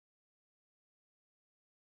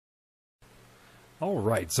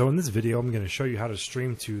Alright, so in this video I'm going to show you how to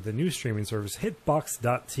stream to the new streaming service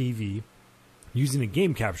Hitbox.tv using a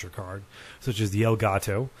game capture card such as the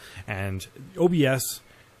Elgato and OBS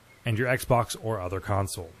and your Xbox or other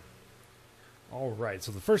console. Alright,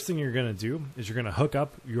 so the first thing you're going to do is you're going to hook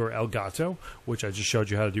up your Elgato, which I just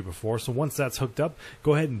showed you how to do before. So once that's hooked up,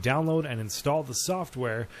 go ahead and download and install the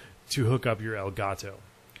software to hook up your Elgato.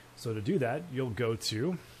 So to do that, you'll go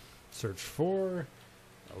to search for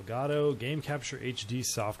Elgato Game Capture HD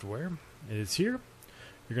software. It is here.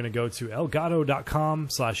 You're going to go to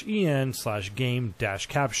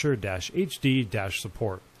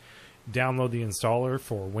elgato.com/en/game-capture-hd-support. Download the installer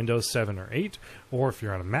for Windows 7 or 8, or if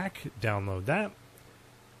you're on a Mac, download that.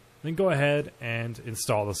 Then go ahead and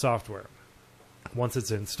install the software. Once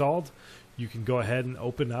it's installed, you can go ahead and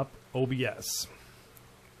open up OBS.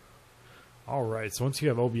 Alright, so once you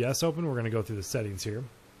have OBS open, we're going to go through the settings here.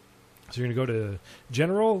 So you're going to go to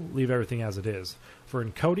General, leave everything as it is. For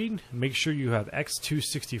encoding, make sure you have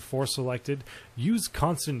X264 selected, use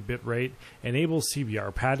constant bitrate, enable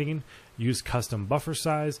CBR padding, use custom buffer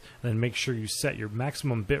size, and then make sure you set your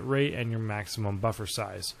maximum bitrate and your maximum buffer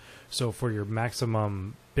size. So for your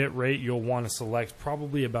maximum bitrate, you'll want to select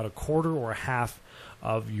probably about a quarter or a half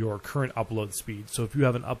of your current upload speed. So if you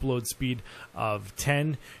have an upload speed of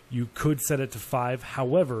 10, you could set it to 5.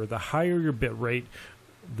 However, the higher your bitrate,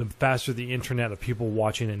 the faster the internet of people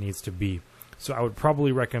watching it needs to be. So I would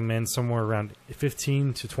probably recommend somewhere around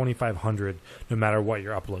 15 to 2500 no matter what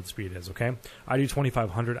your upload speed is, okay? I do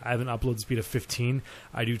 2500. I have an upload speed of 15.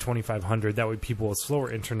 I do 2500. That way people with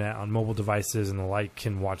slower internet on mobile devices and the like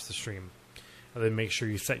can watch the stream. And then make sure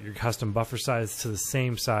you set your custom buffer size to the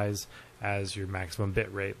same size as your maximum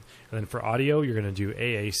bit rate. And then for audio, you're going to do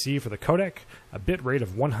AAC for the codec, a bit rate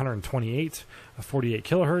of 128, a 48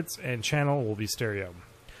 kilohertz, and channel will be stereo.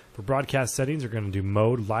 For broadcast settings, you're going to do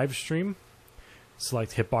mode live stream.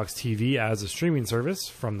 Select Hitbox TV as a streaming service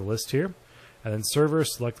from the list here. And then server,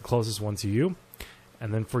 select the closest one to you.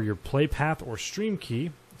 And then for your play path or stream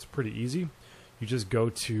key, it's pretty easy. You just go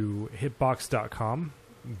to hitbox.com,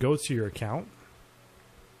 go to your account.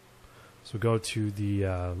 So go to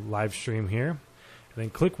the live stream here. And then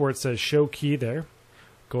click where it says show key there.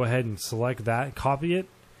 Go ahead and select that, copy it,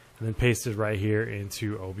 and then paste it right here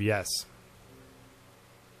into OBS.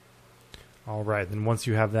 Alright, then once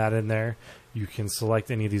you have that in there, you can select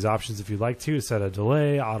any of these options if you'd like to, set a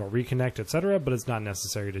delay, auto reconnect, etc., but it's not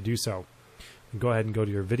necessary to do so. And go ahead and go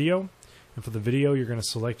to your video. And for the video, you're going to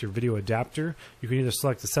select your video adapter. You can either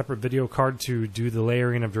select a separate video card to do the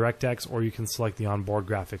layering of DirectX, or you can select the onboard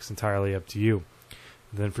graphics, entirely up to you.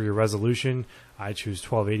 And then for your resolution, I choose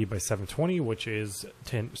 1280 by 720, which is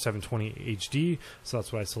 720 HD, so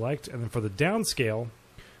that's what I select. And then for the downscale,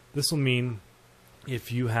 this will mean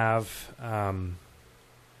if you have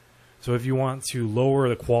so if you want to lower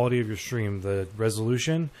the quality of your stream, the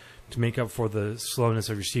resolution, to make up for the slowness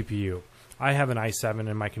of your CPU. I have an i7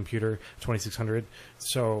 in my computer, 2600,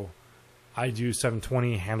 so I do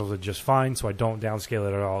 720, handles it just fine, so I don't downscale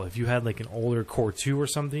it at all. If you had like an older Core 2 or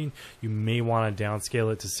something, you may want to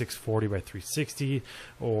downscale it to 640 by 360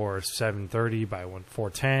 or 730 by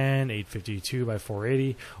 410, 852 by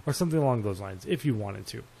 480, or something along those lines if you wanted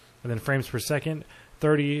to. And then frames per second,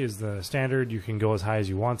 30 is the standard. You can go as high as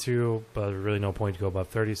you want to, but there's really no point to go above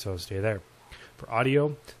 30, so stay there. For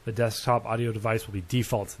audio, the desktop audio device will be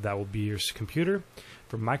default. That will be your computer.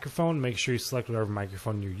 For microphone, make sure you select whatever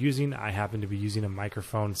microphone you're using. I happen to be using a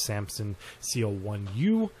microphone Samson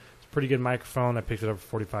CO1U. It's a pretty good microphone. I picked it up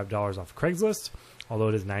for $45 off Craigslist, although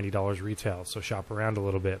it is $90 retail, so shop around a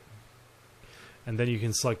little bit. And then you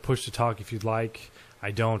can select push to talk if you'd like. I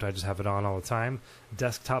don't, I just have it on all the time.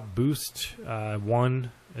 Desktop boost,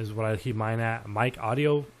 1 is what I keep mine at. Mic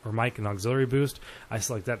audio, or mic and auxiliary boost, I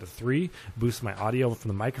select that to 3. Boost my audio from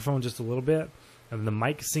the microphone just a little bit. And then the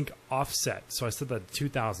mic sync offset, so I set that to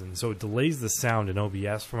 2000. So it delays the sound in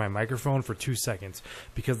OBS for my microphone for 2 seconds,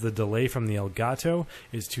 because the delay from the Elgato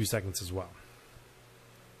is 2 seconds as well.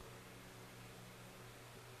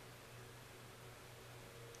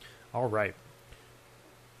 Alright.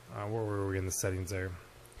 Where were we in the settings there?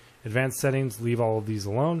 Advanced settings, leave all of these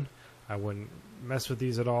alone. I wouldn't mess with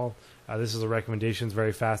these at all. This is the recommendations,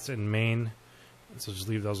 very fast in main, so just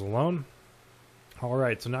leave those alone.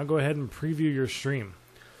 Alright, so now go ahead and preview your stream.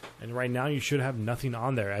 And right now you should have nothing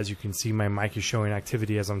on there. As you can see, my mic is showing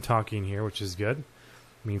activity as I'm talking here, which is good.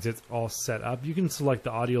 It means it's all set up. You can select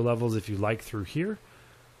the audio levels if you like through here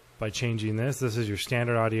by changing this. This is your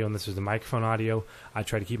standard audio and this is the microphone audio. I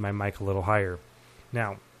try to keep my mic a little higher.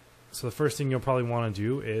 Now, so the first thing you'll probably want to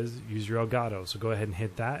do is use your Elgato. So go ahead and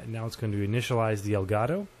hit that, and now it's going to initialize the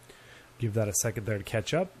Elgato. Give that a second there to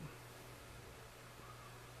catch up.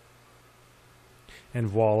 and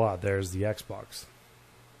voila, there's the Xbox.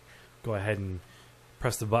 Go ahead and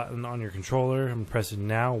press the button on your controller. I'm pressing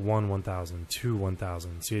now. 1, 1000, 2,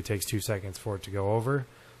 1000. See, it takes 2 seconds for it to go over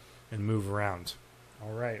and move around.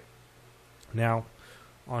 All right. Now,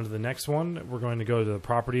 on to the next one. We're going to go to the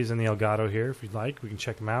properties in the Elgato here. If you'd like, we can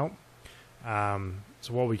check them out.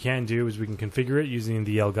 So what we can do is we can configure it using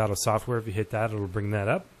the Elgato software. If you hit that, it'll bring that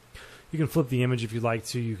up. You can flip the image if you'd like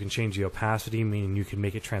to. You can change the opacity, meaning you can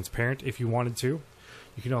make it transparent if you wanted to.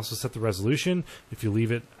 You can also set the resolution. If you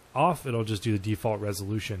leave it off, it'll just do the default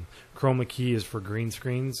resolution. Chroma key is for green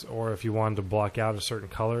screens, or if you wanted to block out a certain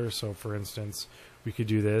color. So for instance, we could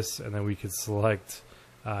do this, and then we could select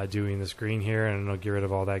doing this green here, and it'll get rid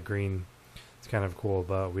of all that green. It's kind of cool,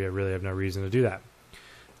 but we really have no reason to do that.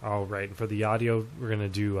 All right, and for the audio, we're going to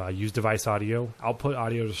do use device audio, output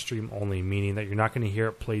audio to stream only, meaning that you're not going to hear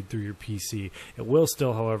it played through your PC. It will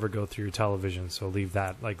still, however, go through your television, so leave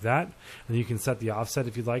that like that. And you can set the offset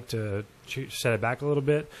if you'd like to set it back a little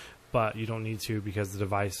bit, but you don't need to because the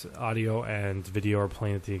device audio and video are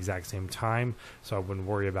playing at the exact same time, so I wouldn't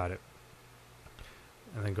worry about it.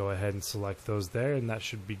 And then go ahead and select those there, and that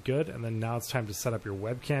should be good. And then now it's time to set up your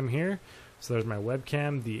webcam here. So there's my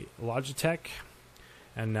webcam, the Logitech.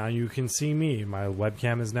 And now you can see me. My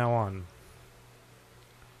webcam is now on.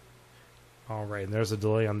 Alright, and there's a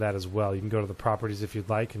delay on that as well. You can go to the properties if you'd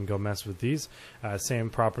like and go mess with these. Same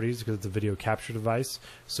properties because it's a video capture device.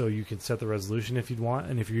 So you can set the resolution if you'd want.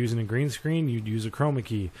 And if you're using a green screen, you'd use a chroma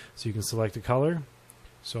key. So you can select a color.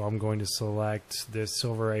 So I'm going to select this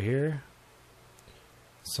silver right here.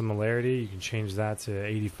 Similarity, you can change that to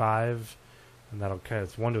 85. And that'll kind of,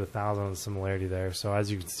 it's 1 to 1,000 on the similarity there. So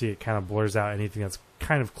as you can see, it kind of blurs out anything that's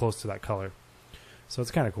kind of close to that color. So it's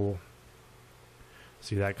kind of cool.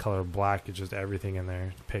 See that color black, it's just everything in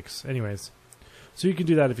there. It picks. Anyways, so you can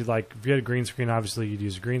do that if you'd like. If you had a green screen, obviously you'd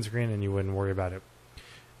use a green screen and you wouldn't worry about it.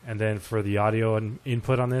 And then for the audio and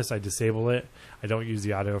input on this, I disable it. I don't use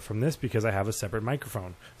the audio from this because I have a separate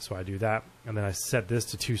microphone. So I do that. And then I set this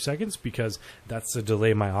to 2 seconds because that's the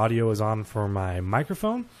delay my audio is on for my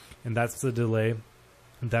microphone. And that's the delay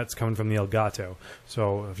that's coming from the Elgato.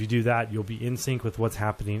 So if you do that, you'll be in sync with what's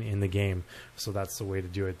happening in the game. So that's the way to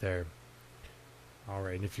do it there. All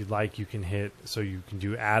right, and if you'd like, you can hit, so you can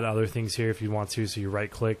do add other things here if you want to. So you right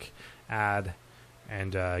click, add,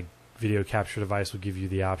 and video capture device will give you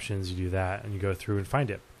the options. You do that and you go through and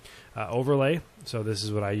find it. Overlay, so this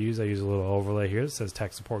is what I use. I use a little overlay here that says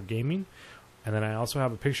tech support gaming. And then I also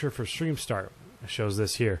have a picture for stream start. It shows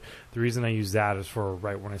this here. The reason I use that is for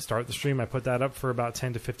right when I start the stream, I put that up for about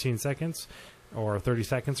 10 to 15 seconds or 30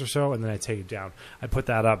 seconds or so, and then I take it down. I put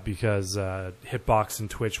that up because Hitbox and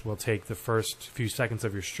Twitch will take the first few seconds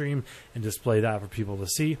of your stream and display that for people to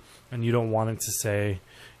see, and you don't want it to say,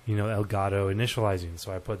 you know, Elgato initializing.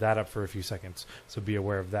 So I put that up for a few seconds. So be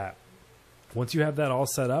aware of that. Once you have that all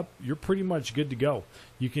set up, you're pretty much good to go.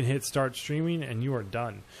 You can hit start streaming and you are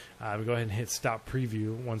done. Go ahead and hit stop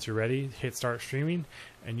preview once you're ready. Hit start streaming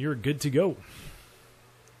and you're good to go.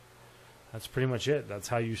 That's pretty much it. That's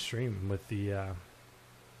how you stream with the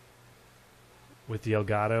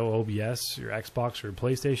Elgato OBS, your Xbox or your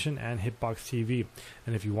PlayStation, and Hitbox TV.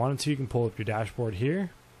 And if you wanted to, you can pull up your dashboard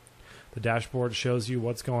here. The dashboard shows you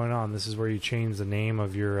what's going on. This is where you change the name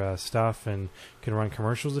of your stuff and can run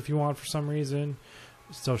commercials if you want for some reason.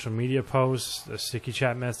 Social media posts, a sticky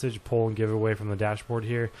chat message, poll and giveaway from the dashboard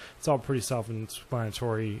here. It's all pretty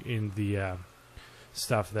self-explanatory in the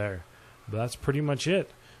stuff there. But that's pretty much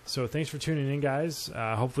it. So thanks for tuning in, guys.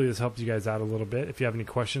 Hopefully this helped you guys out a little bit. If you have any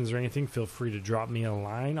questions or anything, feel free to drop me a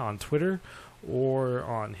line on Twitter or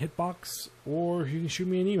on Hitbox, or you can shoot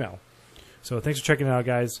me an email. So thanks for checking it out,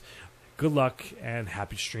 guys. Good luck and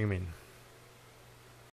happy streaming.